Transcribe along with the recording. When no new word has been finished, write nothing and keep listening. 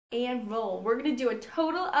and roll. We're gonna do a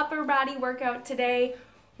total upper body workout today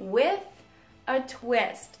with a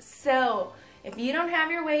twist. So if you don't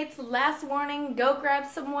have your weights, last warning, go grab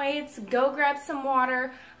some weights, go grab some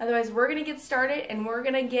water. Otherwise, we're gonna get started and we're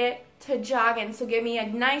gonna get to jogging. So give me a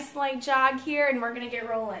nice light jog here and we're gonna get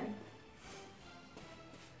rolling.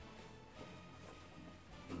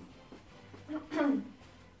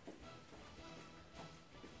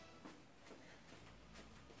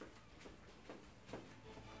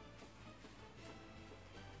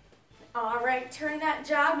 All right, turn that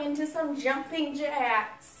jog into some jumping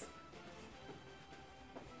jacks.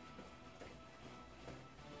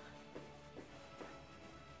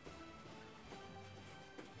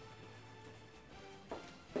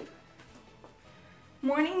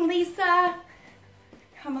 Morning, Lisa.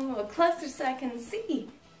 Come a little closer so I can see.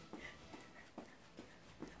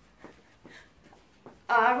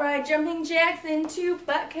 All right, jumping jacks into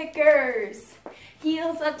butt kickers.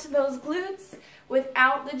 Heels up to those glutes.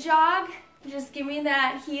 Without the jog, just give me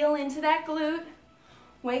that heel into that glute,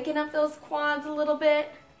 waking up those quads a little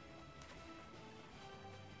bit.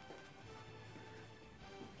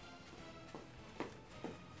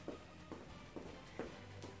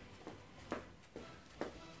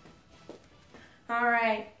 All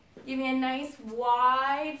right, give me a nice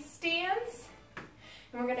wide stance.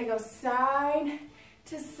 And we're gonna go side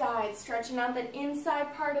to side, stretching out the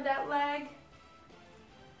inside part of that leg.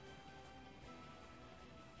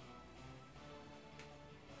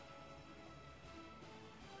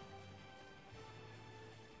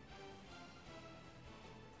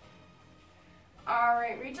 All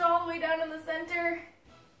right, reach all the way down to the center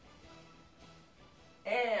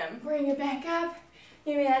and bring it back up.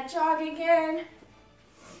 Give me that jog again.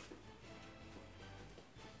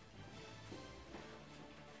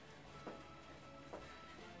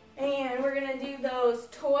 And we're gonna do those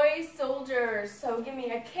toy soldiers. So give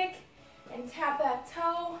me a kick and tap that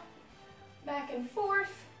toe back and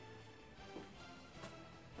forth.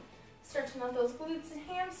 Stretching out those glutes and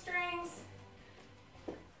hamstrings.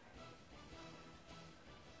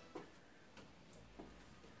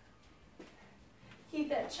 Keep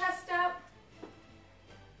that chest up.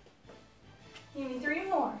 Give me 3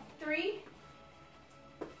 more. 3,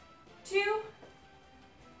 2,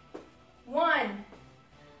 1.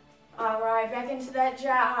 All right, back into that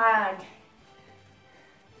jog.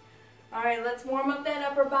 All right, let's warm up that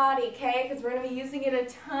upper body, okay? Because we're going to be using it a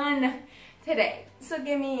ton today. So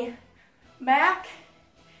give me back,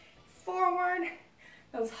 forward,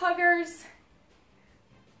 those huggers.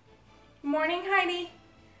 Morning, Heidi.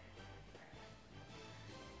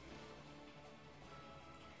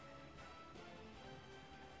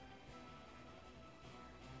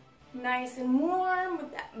 Nice and warm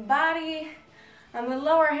with that body on the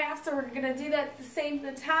lower half, so we're gonna do that the same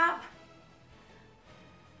to the top.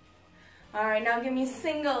 All right, now give me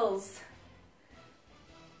singles.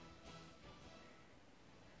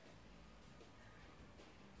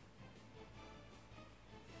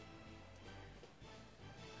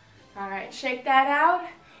 All right, shake that out.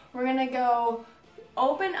 We're gonna go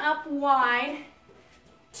open up wide,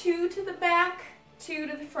 2 to the back, 2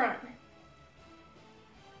 to the front.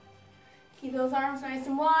 Keep those arms nice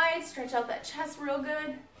and wide, stretch out that chest real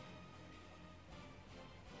good.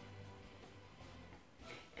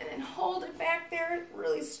 And then hold it back there,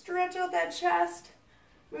 really stretch out that chest.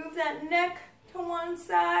 Move that neck to one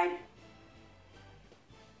side.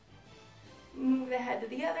 Move the head to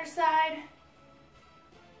the other side.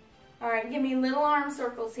 All right, give me little arm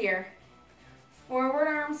circles here. Forward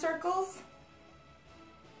arm circles.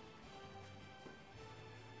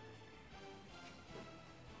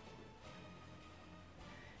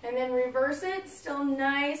 And then reverse it, still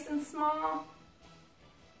nice and small.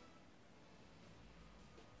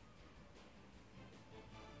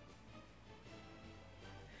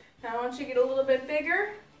 Now I want you to get a little bit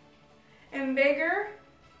bigger and bigger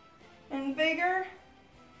and bigger.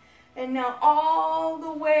 And now all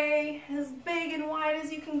the way as big and wide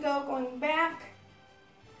as you can go, going back.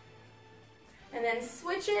 And then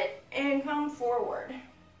switch it and come forward.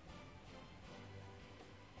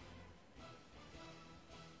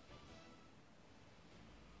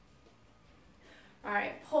 All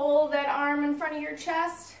right, pull that arm in front of your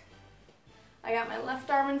chest. I got my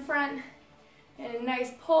left arm in front, and a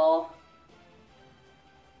nice pull,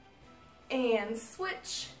 and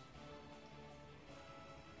switch.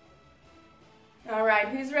 All right,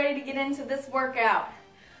 who's ready to get into this workout?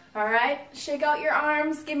 All right, shake out your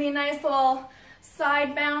arms, give me a nice little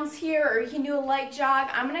side bounce here, or you can do a light jog.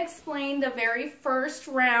 I'm gonna explain the very first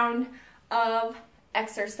round of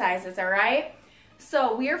exercises, all right?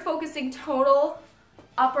 So we are focusing total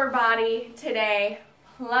upper body today,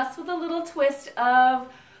 plus with a little twist of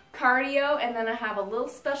cardio, and then I have a little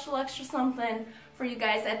special extra something for you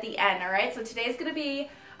guys at the end, all right? So today's gonna be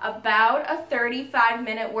about a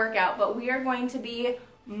 35-minute workout, but we are going to be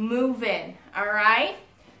moving, all right?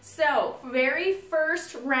 So very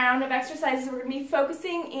first round of exercises, we're gonna be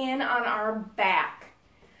focusing in on our back.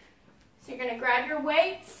 So you're gonna grab your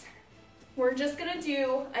weights. We're just gonna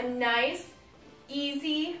do a nice,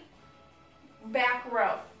 easy back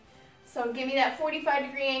row. So give me that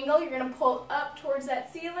 45-degree angle. You're gonna pull up towards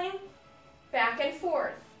that ceiling, back and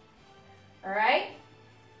forth. All right?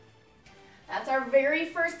 That's our very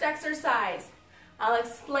first exercise. I'll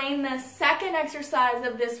explain the second exercise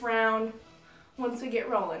of this round once we get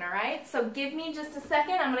rolling, all right? So give me just a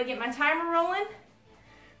second. I'm gonna get my timer rolling.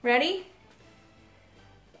 Ready?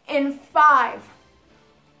 In 5,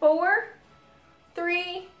 4,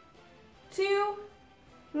 3, 2,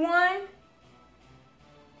 1,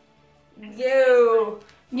 go.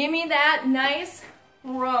 Give me that nice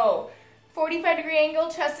row. 45-degree angle,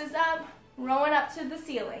 chest is up, rowing up to the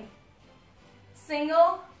ceiling.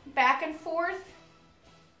 Single, back and forth.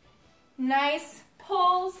 Nice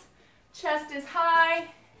pulls, chest is high.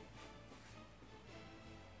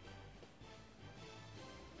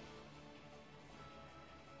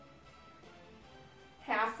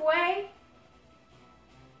 Halfway.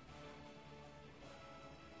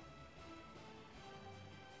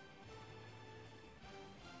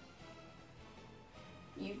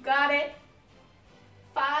 You've got it.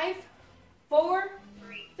 5, 4,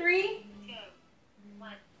 3, 2,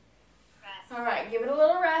 1. Rest. All right, give it a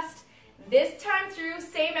little rest. This time through,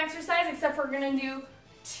 same exercise, except we're gonna do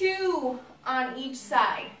 2 on each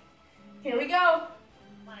side. Here we go.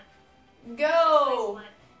 1. Go.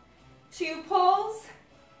 2 pulls,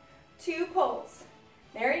 2 pulls.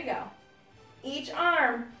 There you go. Each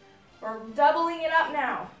arm, we're doubling it up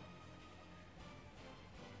now.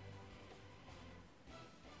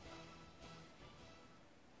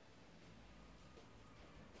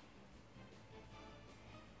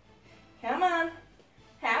 Come on,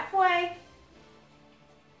 halfway.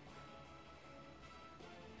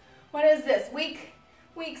 What is this, week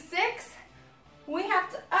 6? We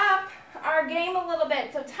have to up our game a little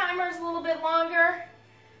bit, so timer's a little bit longer.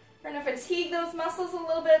 We're gonna fatigue those muscles a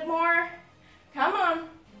little bit more. Come on.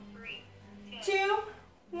 3, 2,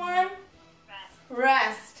 1,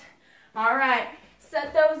 rest. All right,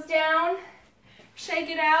 set those down,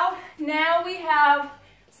 shake it out. Now we have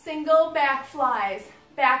single back flies.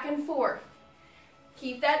 Back and forth.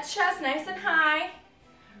 Keep that chest nice and high.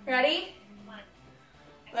 Ready? 1.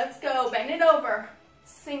 Let's go. Bend it over.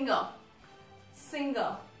 Single.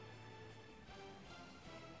 Single.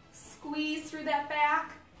 Squeeze through that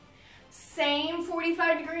back. Same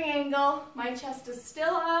 45-degree angle. My chest is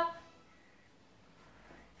still up.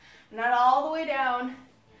 Not all the way down.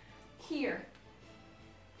 Here.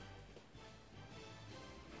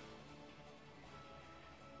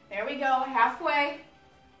 There we go. Halfway.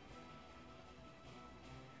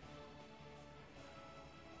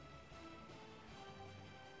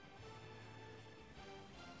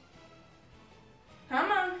 Come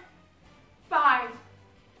on. 5,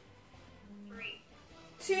 3,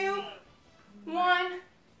 2, 1.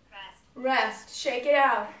 Rest. Shake it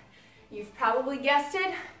out. You've probably guessed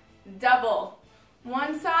it. Double.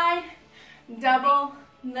 One side, double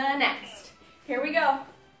the next. Here we go.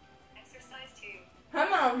 Exercise 2.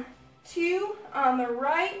 Come on. 2 on the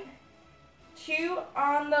right, 2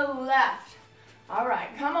 on the left. All right,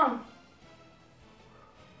 come on.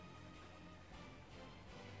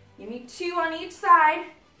 Give me 2 on each side.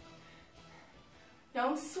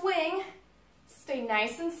 Don't swing. Stay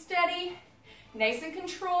nice and steady, nice and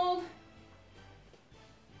controlled.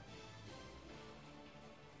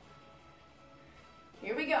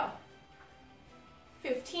 Here we go.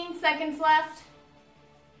 15 seconds left.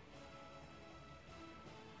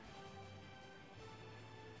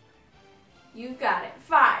 You've got it.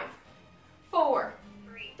 5, 4,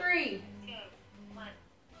 3. 2, 1.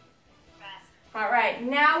 Rest. All right,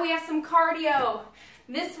 now we have some cardio.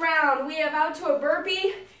 This round, we have out to a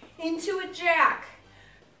burpee, into a jack.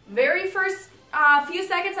 Very first few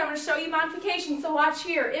seconds, I'm going to show you modification, so watch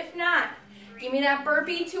here. If not, give me that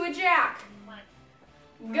burpee to a jack.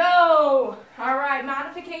 1. Go. All right,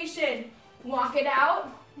 modification. Walk it out,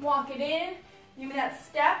 walk it in. Give me that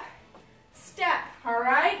step, step. All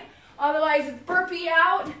right? Otherwise, it's burpee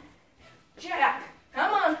out, jack.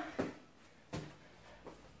 Come on.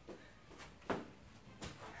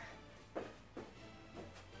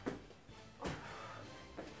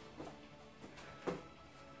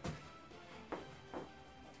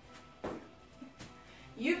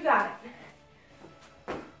 You've got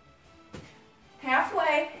it.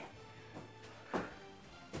 Halfway.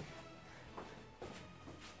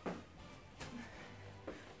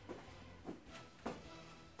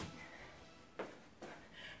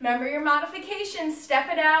 Remember your modification, step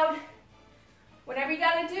it out. Whatever you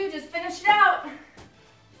gotta do, just finish it out.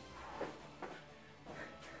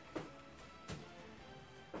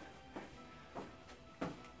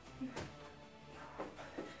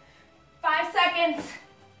 Five seconds.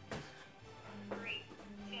 3,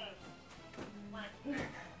 2, 1. Big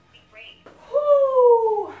break.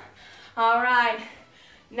 Whoo! All right,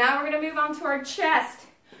 now we're gonna move on to our chest.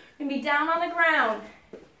 We're gonna be down on the ground.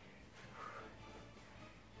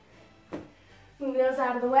 Move those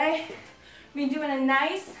out of the way. We're doing a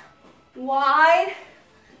nice wide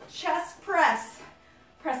chest press.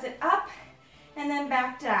 Press it up and then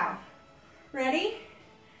back down. Ready?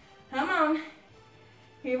 Come on.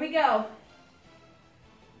 Here we go.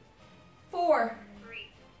 4, 3,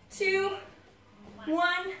 2, 1,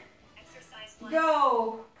 exercise 1.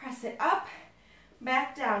 go. Press it up,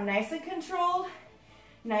 back down. Nice and controlled,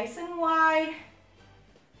 nice and wide.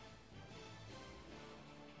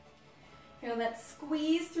 Feel that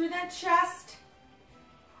squeeze through that chest.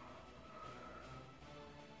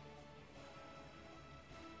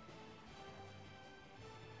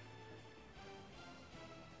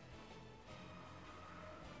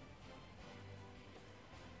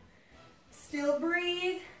 Still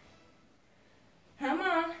breathe. Come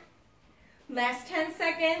on. Last 10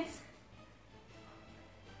 seconds.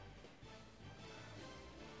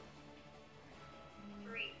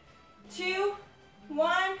 Three, 2,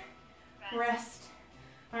 1. Rest.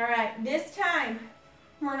 All right, this time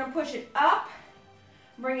we're gonna push it up,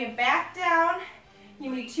 bring it back down.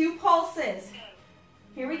 Give me 2 pulses. go.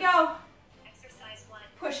 Here we go. Exercise 1.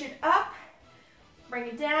 Push it up, bring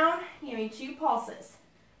it down. Give me 2 pulses.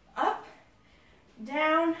 Up,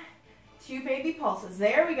 down, 2 baby pulses.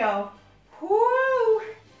 There we go. Whoo!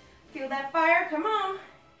 Feel that fire? Come on.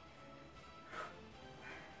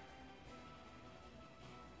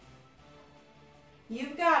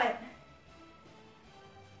 You've got it.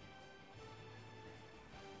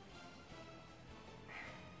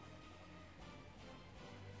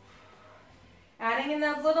 Adding in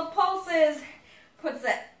those little pulses puts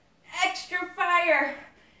that extra fire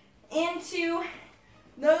into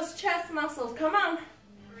those chest muscles. Come on.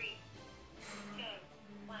 3, 2,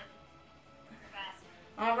 1. Rest.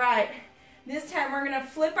 All right. This time we're going to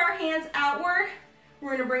flip our hands outward.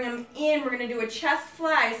 We're going to bring them in. We're going to do a chest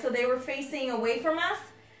fly. So they were facing away from us.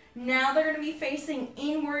 Now they're going to be facing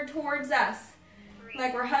inward towards us. 3,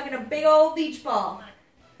 Like we're hugging a big old beach ball.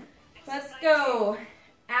 1. Let's Exercise go.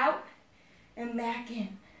 Out and back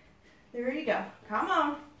in. There you go. Come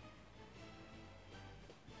on.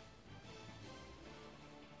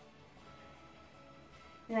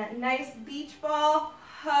 That nice beach ball.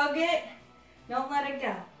 Hug it. Don't let it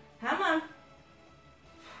go. Come on.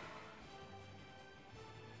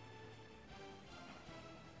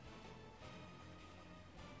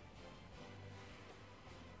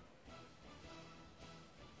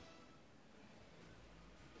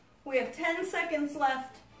 We have 10 seconds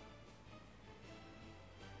left.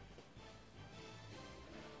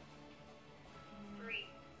 3,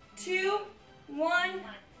 2, 1, 1.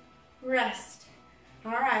 rest.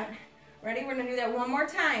 All right, ready? We're gonna do that one more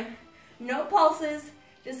time. No pulses,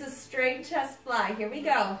 just a straight chest fly. Here we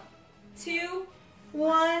go. 2,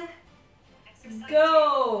 1, Exercise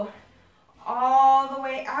go. All the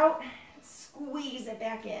way out, squeeze it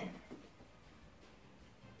back in.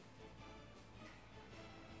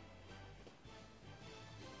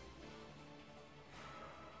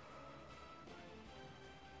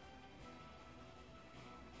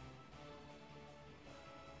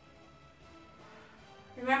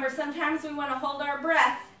 Remember, sometimes we want to hold our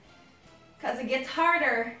breath because it gets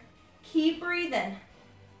harder. Keep breathing.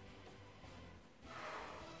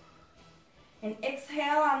 And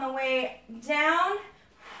exhale on the way down.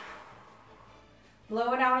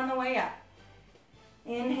 Blow it out on the way up.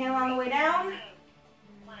 Inhale on the way down. 2,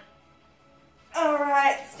 1. All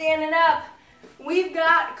right, standing up. We've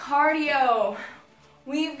got cardio.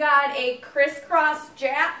 We've got a crisscross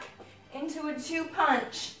jack into a 2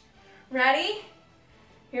 punch. Ready?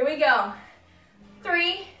 Here we go.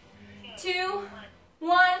 3, 2,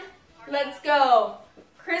 1. Let's go.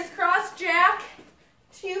 Crisscross jack,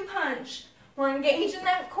 2 punch. We're engaging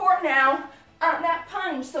that core now on that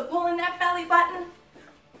punch. So pulling that belly button.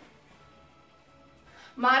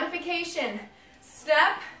 Modification.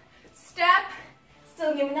 Step, step.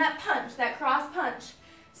 Still giving that punch, that cross punch.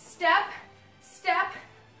 Step, step,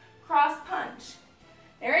 cross punch.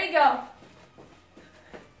 There you go.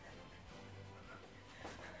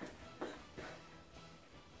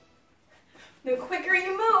 The quicker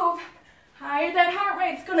you move, higher that heart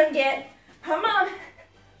rate's gonna get. Come on.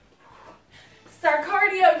 It's our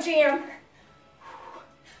cardio jam.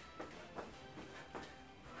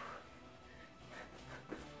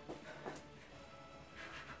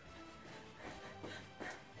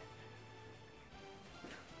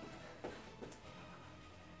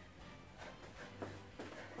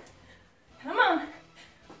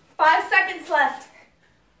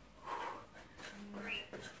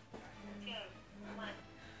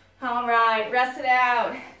 right, rest it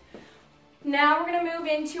out. Now we're gonna move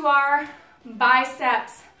into our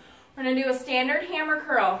biceps. We're gonna do a standard hammer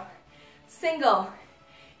curl. Single,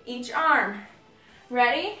 each arm.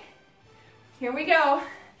 Ready? Here we go.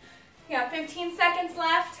 You got 15 seconds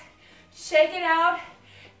left. Shake it out.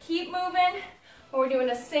 Keep moving. We're doing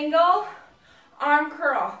a single arm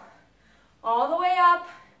curl. All the way up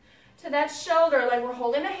to that shoulder like we're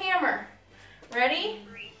holding a hammer. Ready?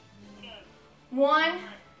 3, 2, 1.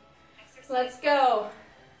 exercise. Let's go.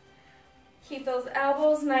 Keep those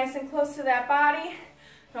elbows nice and close to that body.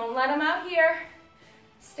 Don't let them out here.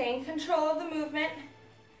 Stay in control of the movement.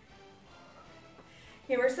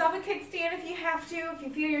 Give yourself a kickstand if you have to, if you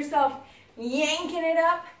feel yourself yanking it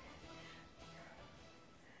up.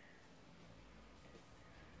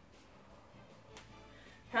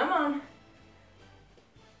 Come on.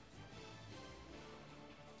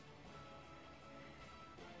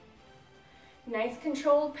 Nice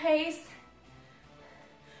controlled pace.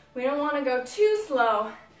 We don't want to go too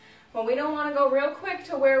slow, but we don't want to go real quick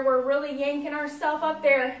to where we're really yanking ourselves up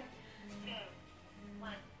there. 2, 1,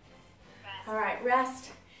 rest. All right,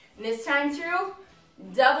 rest. And this time through,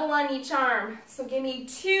 double on each arm. So give me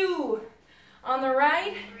 2 on the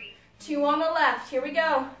right, 3, 2 on the left. Here we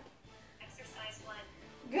go. exercise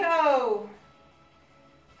 1. Go.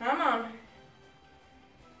 Come on.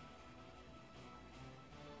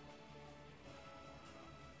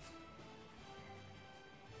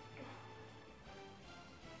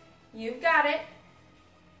 You've got it.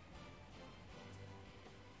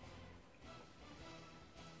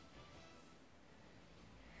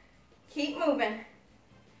 Keep moving.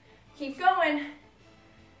 Keep going.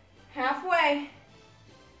 Halfway.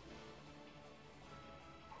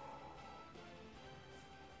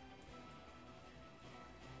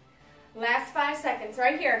 Last 5 seconds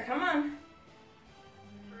right here. Come on.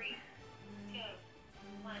 3, 2,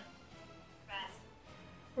 1, rest.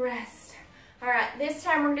 Rest. All right, this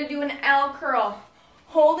time we're going to do an L curl.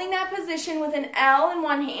 Holding that position with an L in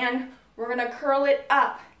one hand, we're going to curl it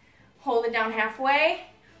up. Hold it down halfway,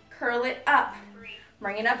 curl it up. 3,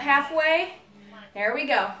 Bring it up halfway. 1, There we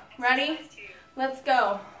go. Ready? exercise 2. Let's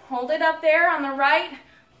go. Hold it up there on the right,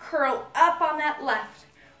 curl up on that left.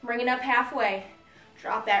 Bring it up halfway.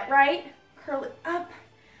 Drop that right, curl it up,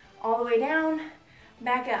 all the way down,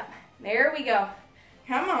 back up. There we go.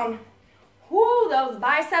 Come on. Whoo, those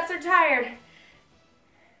biceps are tired.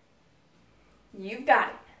 You've got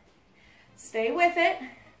it. Stay with it.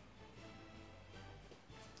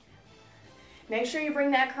 Make sure you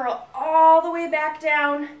bring that curl all the way back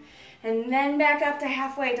down and then back up to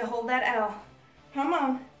halfway to hold that L. Come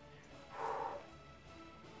on.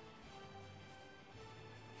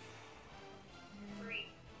 Three,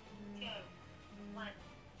 two, one,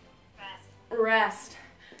 rest. Rest.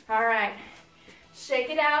 All right. Shake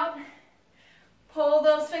it out. Pull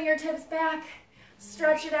those fingertips back.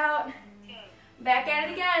 Stretch it out. 2, Back at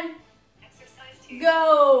it again. exercise 2.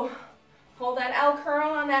 Go. Hold that L curl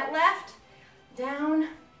on that left. Down,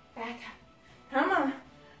 back up. Come on.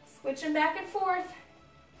 Switching back and forth.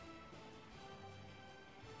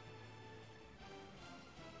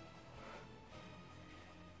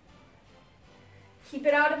 Keep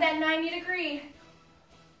it out of that 90-degree.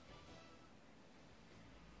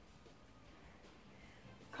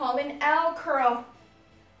 Called an L curl.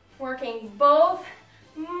 Working both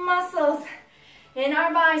muscles in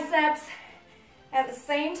our biceps at the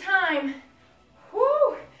same time.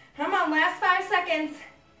 Whoo! Come on, last 5 seconds.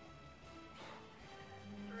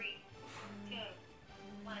 3, 2,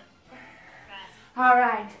 1, rest. All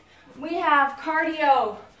right, we have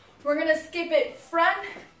cardio. We're gonna skip it front,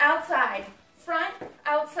 outside, front,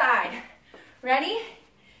 outside. Ready?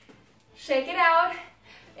 Shake it out.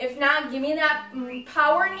 If not, give me that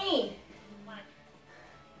power knee. 1,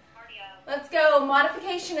 cardio. Let's go.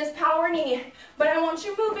 Modification is power knee, but I want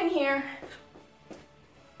you moving here.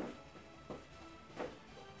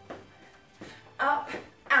 Up,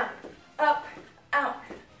 out, up, out,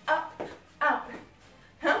 up, out.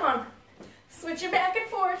 Come on. Switch it back and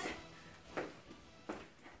forth.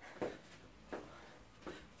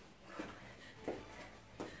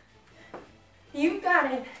 You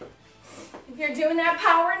got it. If you're doing that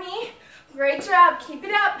power knee, great job. Keep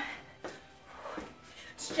it up.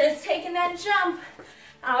 It's just taking that jump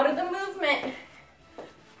out of the movement.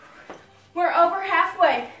 We're over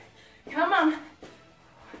halfway. Come on.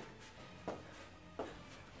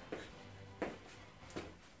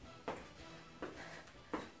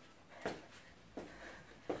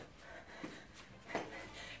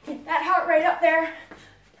 Get that heart rate up there.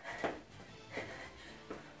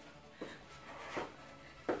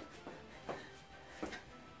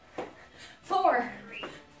 Four, 3,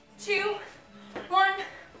 2,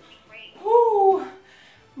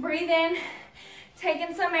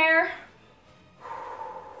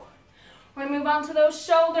 onto those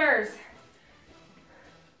shoulders.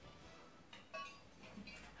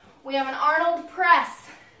 We have an Arnold press.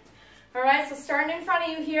 All right, so starting in front of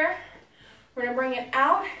you here, we're gonna bring it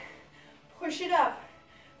out, push it up,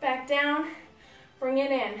 back down, bring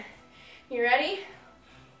it in. You ready?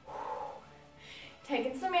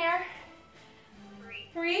 Taking some air.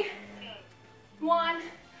 3, 1,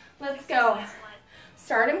 let's go.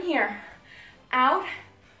 Start them here. Out,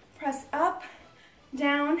 press up,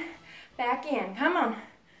 down, back in. Come on.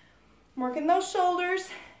 Working those shoulders.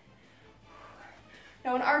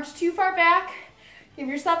 Don't arch too far back. Give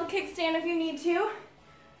yourself a kickstand if you need to.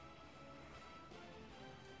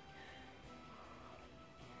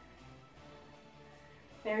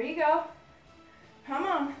 There you go. Come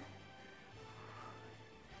on.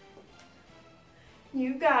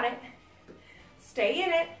 You got it. Stay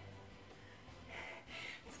in it.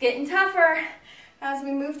 It's getting tougher as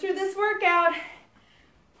we move through this workout.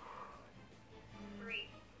 3,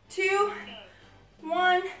 2,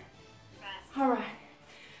 1. All right.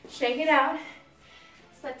 Shake it out.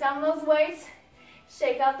 Set down those weights.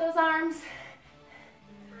 Shake out those arms.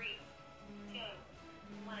 3, 2,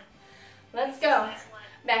 1. Let's go.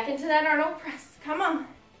 Back into that Arnold press. Come on.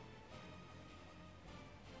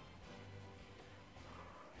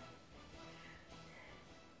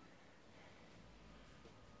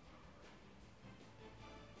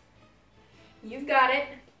 You've got it.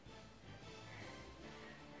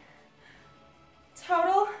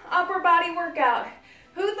 Total upper body workout.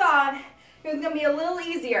 Who thought it was going to be a little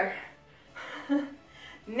easier?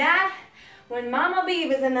 Not when Mama B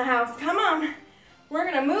was in the house. Come on. We're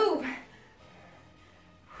going to move.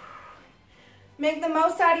 Make the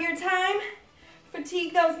most out of your time.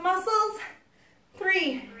 Fatigue those muscles.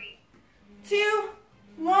 3, 2,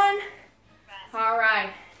 1. All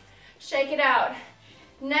right. Shake it out.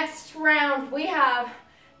 Next round, we have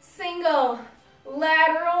single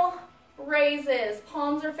lateral raises.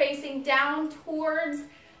 Palms are facing down towards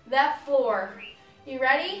that floor. You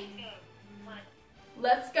ready? 2, 1.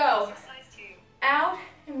 Let's go. Exercise 2. Out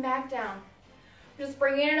and back down. Just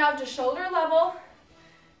bringing it up to shoulder level,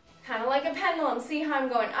 kind of like a pendulum. See how I'm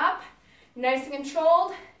going up, nice and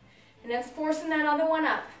controlled, and it's forcing that other one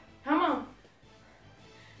up. Come on.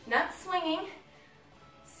 Not swinging.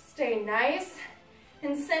 Stay nice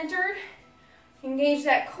and centered. Engage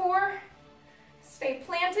that core. Stay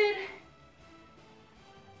planted.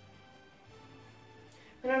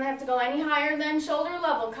 We don't have to go any higher than shoulder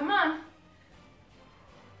level. Come on.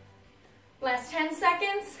 Last 10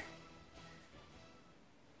 seconds.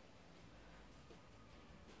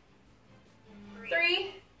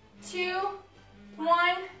 3, 2,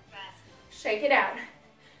 1. Shake it out.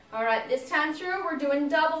 All right, this time through, we're doing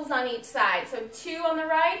doubles on each side. So 2 on the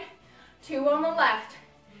right, 2 on the left.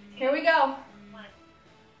 Here we go.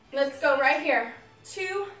 Let's go right here.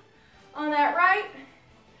 2 on that right,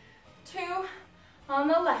 2 on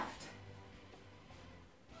the left.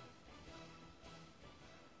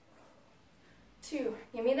 2.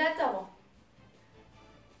 Give me that double.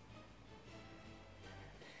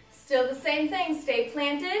 Still the same thing. Stay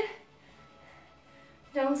planted.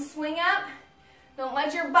 Don't swing up. Don't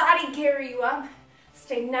let your body carry you up.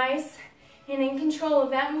 Stay nice and in control of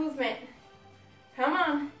that movement. Come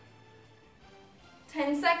on.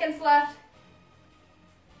 10 seconds left.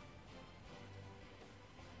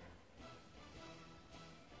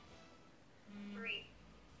 3,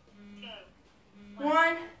 2,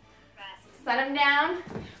 1. Set them down.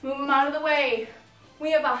 Move them out of the way.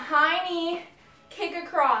 We have a high knee, kick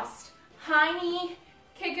across. High knee,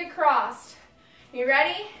 kick across. You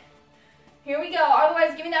ready? Here we go.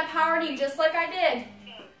 Otherwise, give me that power knee just like I did.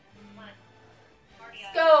 2, 1.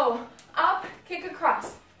 Let's go. Up, kick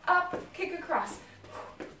across. Up, kick across.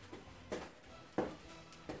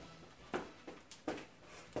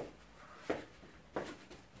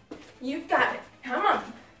 You've got it. Come on.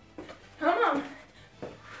 Come on.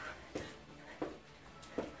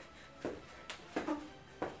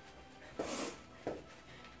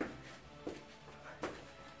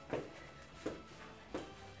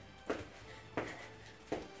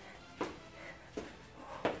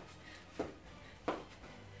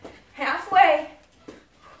 Halfway.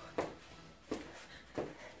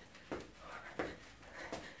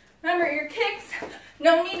 Remember, your kicks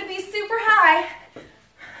don't need to be super high.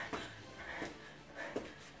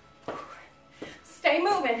 Stay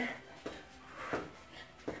moving.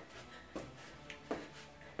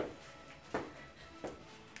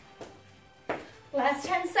 Last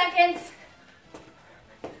 10 seconds.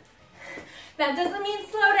 That doesn't mean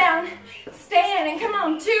slow down. Stay in and come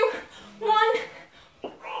on. 2, 1.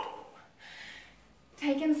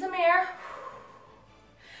 Taking some air.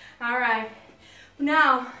 All right.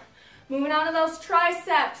 Now, moving on to those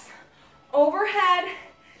triceps. Overhead,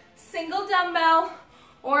 single dumbbell,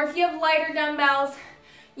 or if you have lighter dumbbells,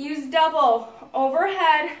 use double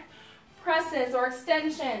overhead presses or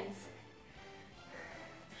extensions.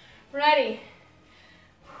 Ready?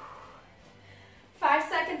 5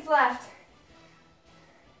 seconds left.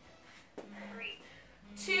 3,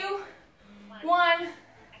 2, 1.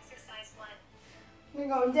 exercise 1, We're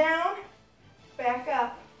going down, back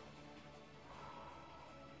up.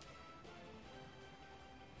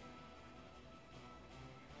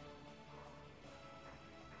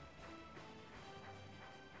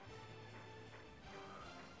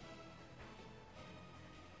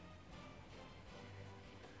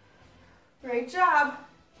 Great job.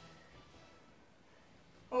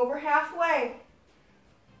 Over halfway.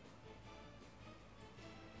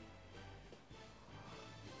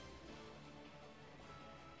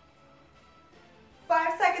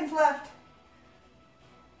 Five seconds left.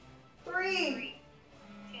 3,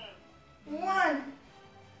 2, 1. rest.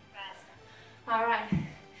 All right,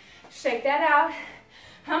 shake that out.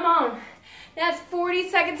 Come on. That's 40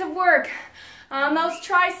 seconds of work on those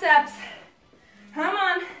triceps. Come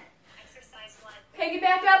on. Exercise 1, Pick it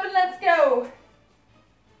back up and let's go.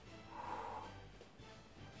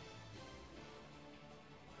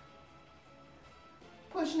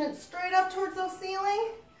 Pushing it straight up towards the ceiling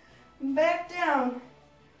and back down.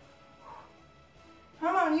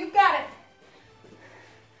 Come on, you've got it.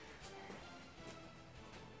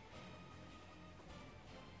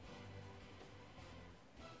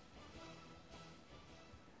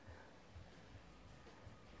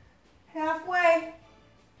 Halfway.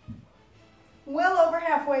 Well over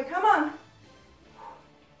halfway. Come on.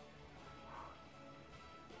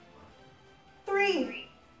 3. 3,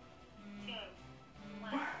 2,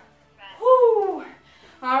 1, rest. Whoo!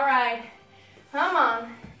 All right. Come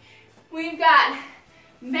on. We've got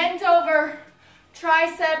bent over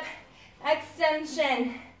tricep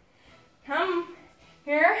extension. Come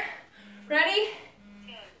here. Ready?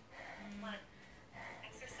 2, 1,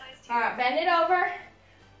 exercise 2, All right, bend it over.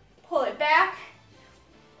 Pull it back.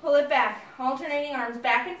 Pull it back. Alternating arms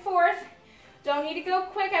back and forth. Don't need to go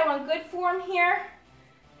quick. I want good form here.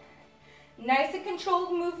 Nice and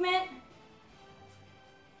controlled movement.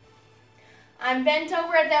 I'm bent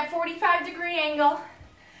over at that 45-degree angle,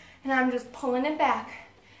 and I'm just pulling it back.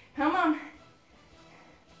 Come on.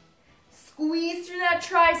 Squeeze through that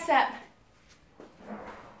tricep.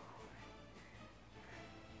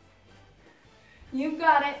 You've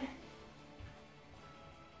got it.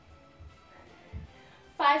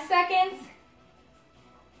 5 seconds.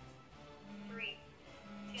 3,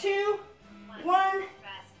 2, 1, 1. rest.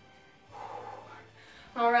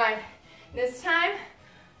 All right. This time,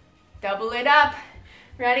 double it up.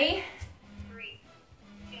 Ready? 3,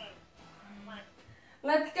 2, 1,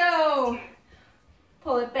 Let's go.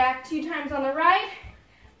 Pull it back 2 times on the right,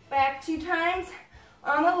 back 2 times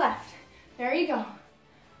on the left. There you go.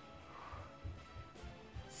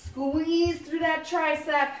 Squeeze through that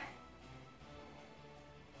tricep.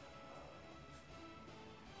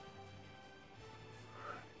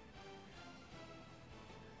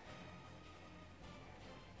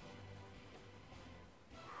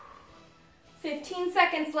 Fifteen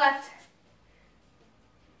seconds left.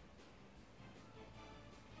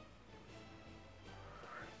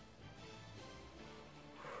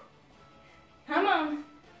 Come on.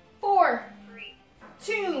 4, 3,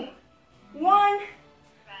 2, 1. rest.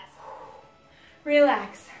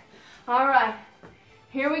 Relax. All right.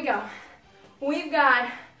 Here we go.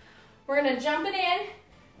 We're going to jump it in,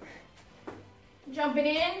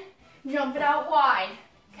 jump it out wide.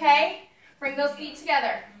 Okay? Bring those feet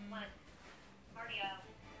together. 1,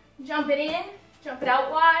 cardio. Jump it in, jump it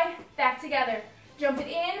out wide, back together. Jump it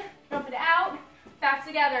in, jump it out, back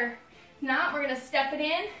together. Now we're going to step it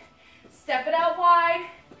in, step it out wide,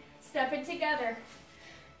 step it together.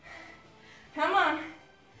 Come on.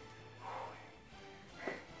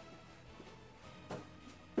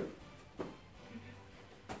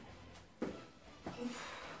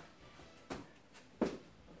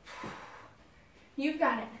 You've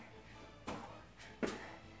got it.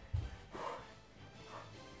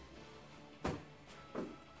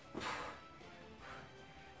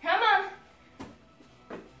 Come on.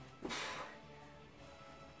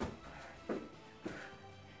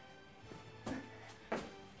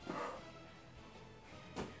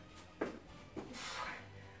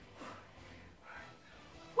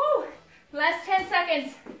 Woo! Last 10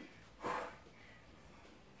 seconds.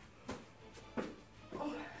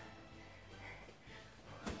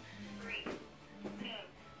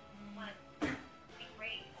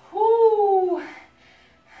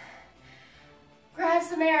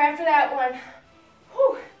 one.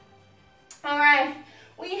 Whew. All right,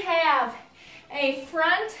 we have a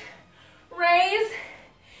front raise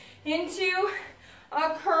into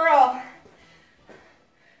a curl.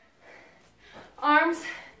 Arms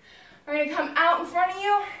are gonna come out in front of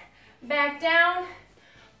you, back down,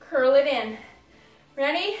 curl it in.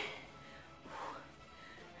 Ready?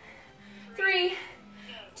 3,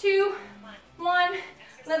 2, 1,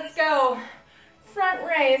 let's go. Front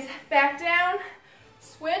raise, back down,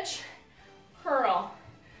 switch, curl.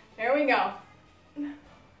 There we go.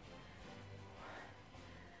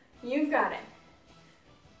 You've got it.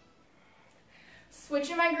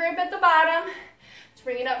 Switching my grip at the bottom to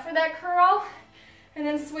bring it up for that curl, and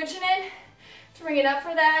then switching it to bring it up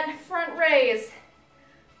for that front raise.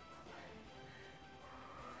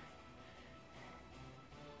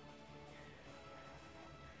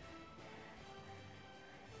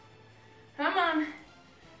 Come on.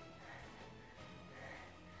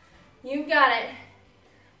 You've got it.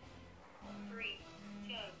 3,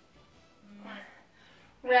 2, 1.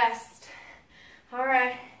 Rest. All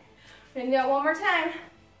right. We're gonna do that one more time.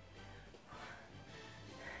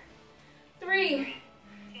 3,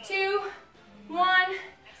 2, 1.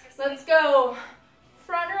 Let's go.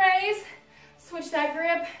 Front raise. Switch that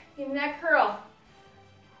grip. Give me that curl.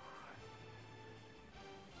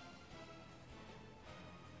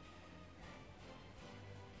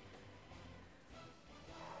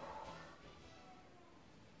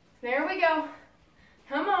 There we go.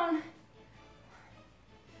 Come on.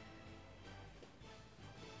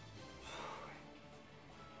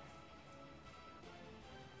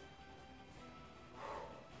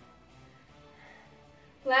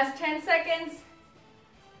 Last 10 seconds.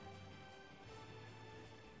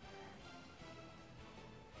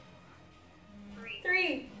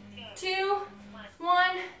 3, 2,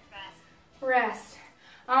 1. Rest.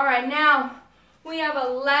 All right, now we have a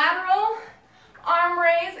lateral arm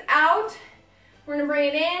raise out. We're gonna bring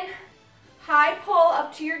it in. High pull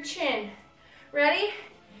up to your chin. Ready?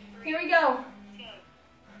 Here we go. 2,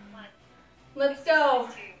 1. Let's go.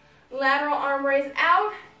 Lateral arm raise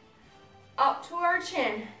out, up to our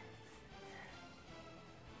chin.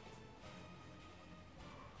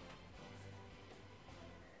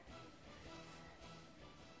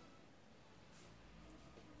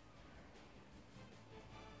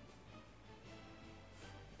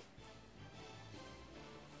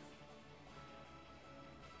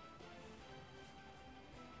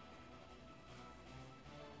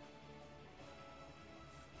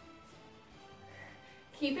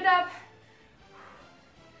 Keep it up.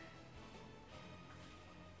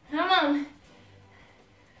 Come on.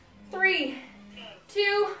 3,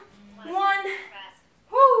 2, 1.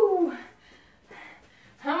 Woo!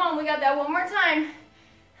 Come on, we got that one more time.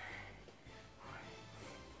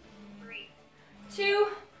 3, 2,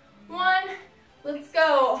 1. Let's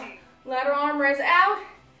go. Lateral arm raise out.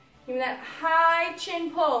 Give me that high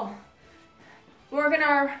chin pull. Working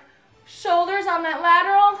our shoulders on that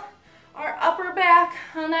lateral, our upper back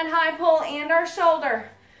on that high pull, and our shoulder.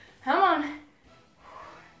 Come on.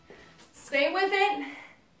 Stay with it.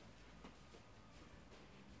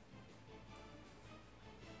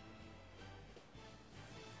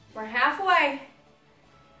 We're halfway.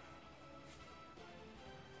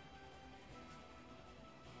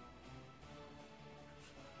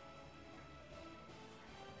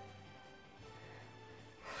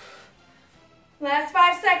 Last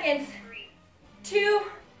 5 seconds. 3, 2,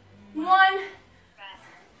 1.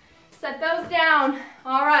 Set those down.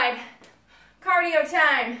 All right. Cardio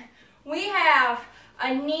time. We have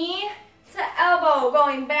a knee to elbow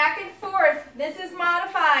going back and forth. This is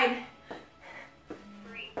modified.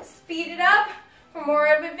 3, Speed it up for more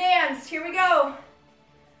of advanced. Here we go.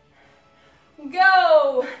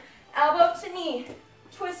 Go. Elbow to knee.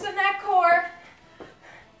 Twisting that core.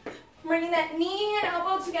 Bringing that knee and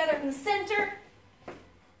elbow together in the center.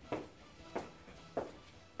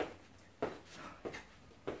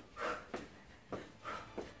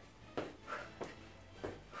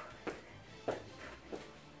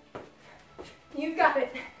 You've got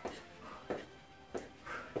it.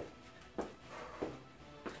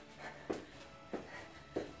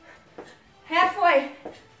 Halfway.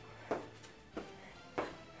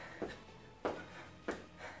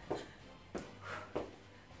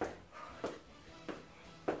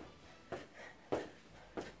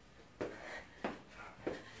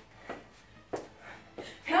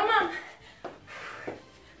 Come on.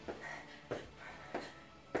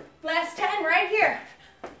 Last 10 right here.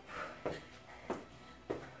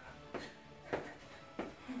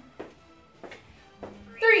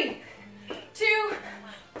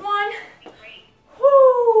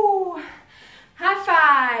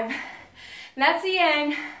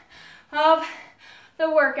 point of the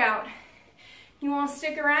workout. You want to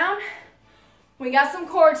stick around? We got some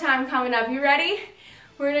core time coming up. You ready?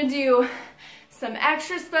 We're gonna do some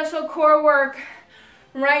extra special core work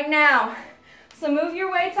right now. So move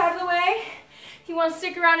your weights out of the way. If you want to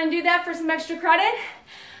stick around and do that for some extra credit,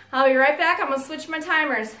 I'll be right back. I'm gonna switch my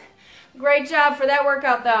timers. Great job for that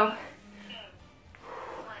workout though. 2,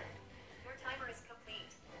 1. Your timer is complete.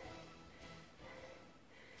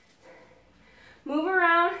 Move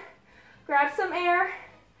around, grab some air.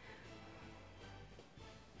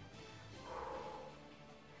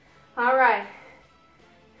 All right.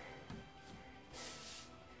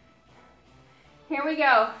 Here we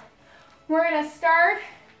go. We're gonna start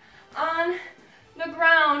on the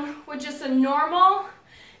ground with just a normal,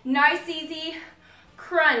 nice, easy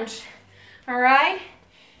crunch. All right?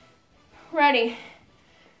 Ready?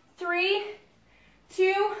 3,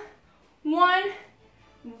 2, 1,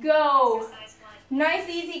 go. Exercise 1. Nice,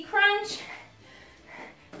 easy crunch.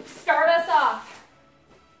 Start us off.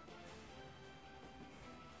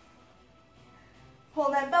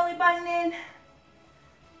 Pull that belly button in.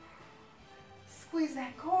 Squeeze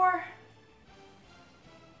that core.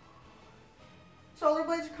 Shoulder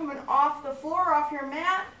blades are coming off the floor, off your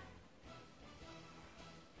mat.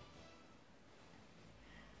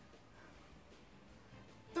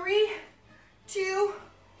 Three, 2,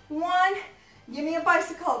 1. Give me a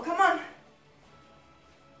bicycle. Come on.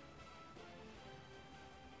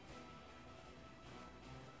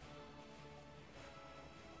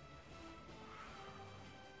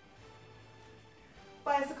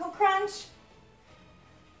 Bicycle crunch.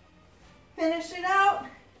 Finish it out.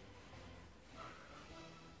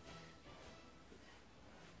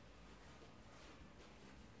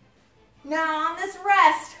 Now on this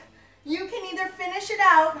rest, you can either finish it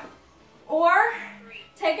out or 3,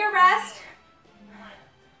 take a rest 1.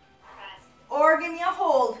 Rest. or give me a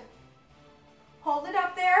hold. Hold it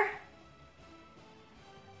up there.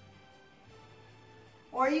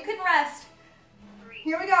 Or you can rest. 3,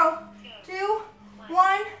 Here we go. 2, 2,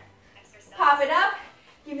 1. Exercise. Pop it up.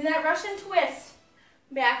 Give me that Russian twist.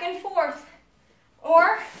 Back and forth.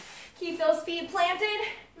 Or keep those feet planted.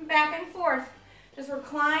 Back and forth. Just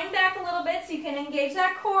recline back a little bit so you can engage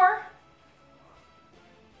that core.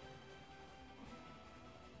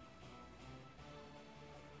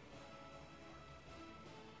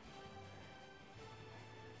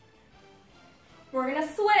 We're going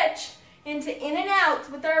to switch into in and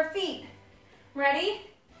out with our feet. Ready?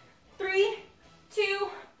 3, 2,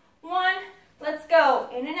 1. Let's go.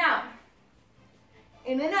 In and out.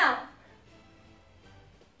 In and out.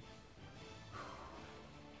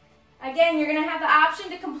 Again, you're going to have the option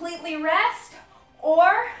to completely rest,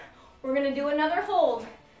 or we're going to do another hold.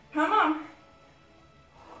 Come on.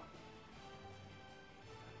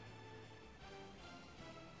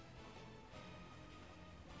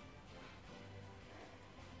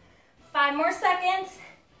 Five more seconds.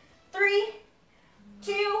 3,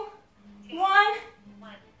 2, 1.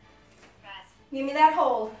 1. Rest. Give me that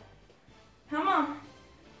hold. Come on.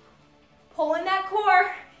 Pull in that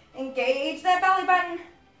core. Engage that belly button.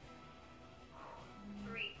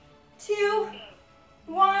 3, 2,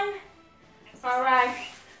 2. 1. All right.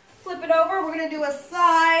 Flip it over. We're going to do a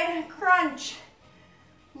side crunch.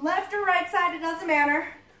 Left or right side, it doesn't matter,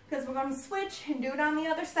 because we're going to switch and do it on the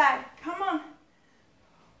other side. Come on.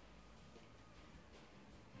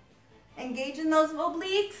 Engage in those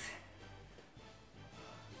obliques.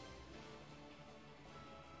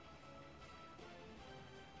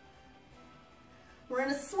 We're going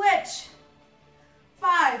to switch.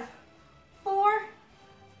 5, 4,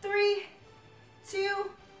 3, 2,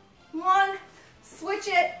 1. Switch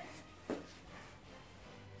it.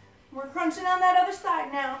 We're crunching on that other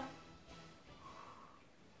side now.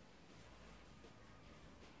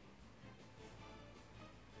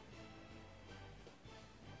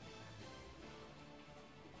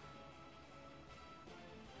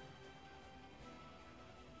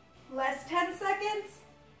 Last 10 seconds.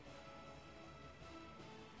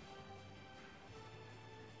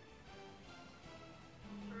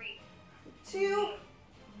 3, 2,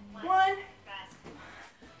 1. 1. Rest.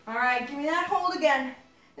 All right, give me that hold again.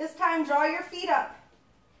 This time, draw your feet up.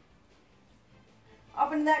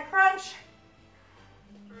 Up into that crunch.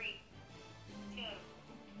 3, 2,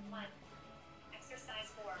 1. Exercise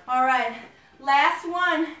 4. All right, last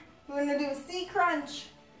one. We're gonna do a C crunch.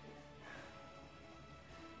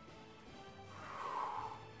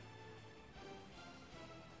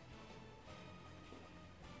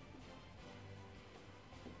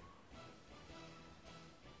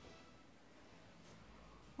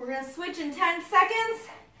 We're gonna switch in 10 seconds,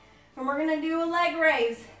 and we're gonna do a leg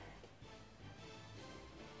raise.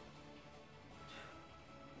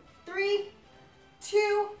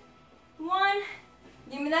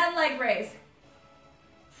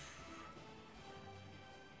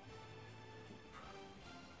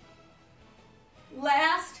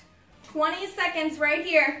 20 seconds right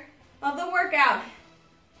here of the workout.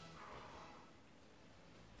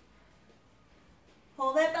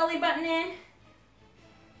 Pull that belly button in.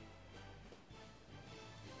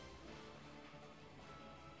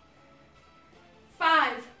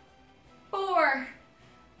 5, 4,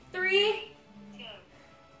 3, 2,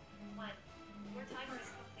 1. Your timer is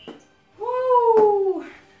complete. woo!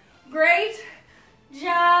 Great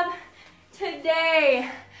job today,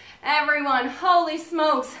 everyone. Holy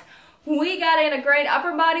smokes. We got in a great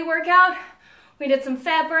upper body workout. We did some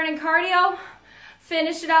fat burning cardio.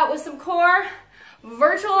 Finished it out with some core.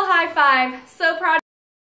 Virtual high five. So proud.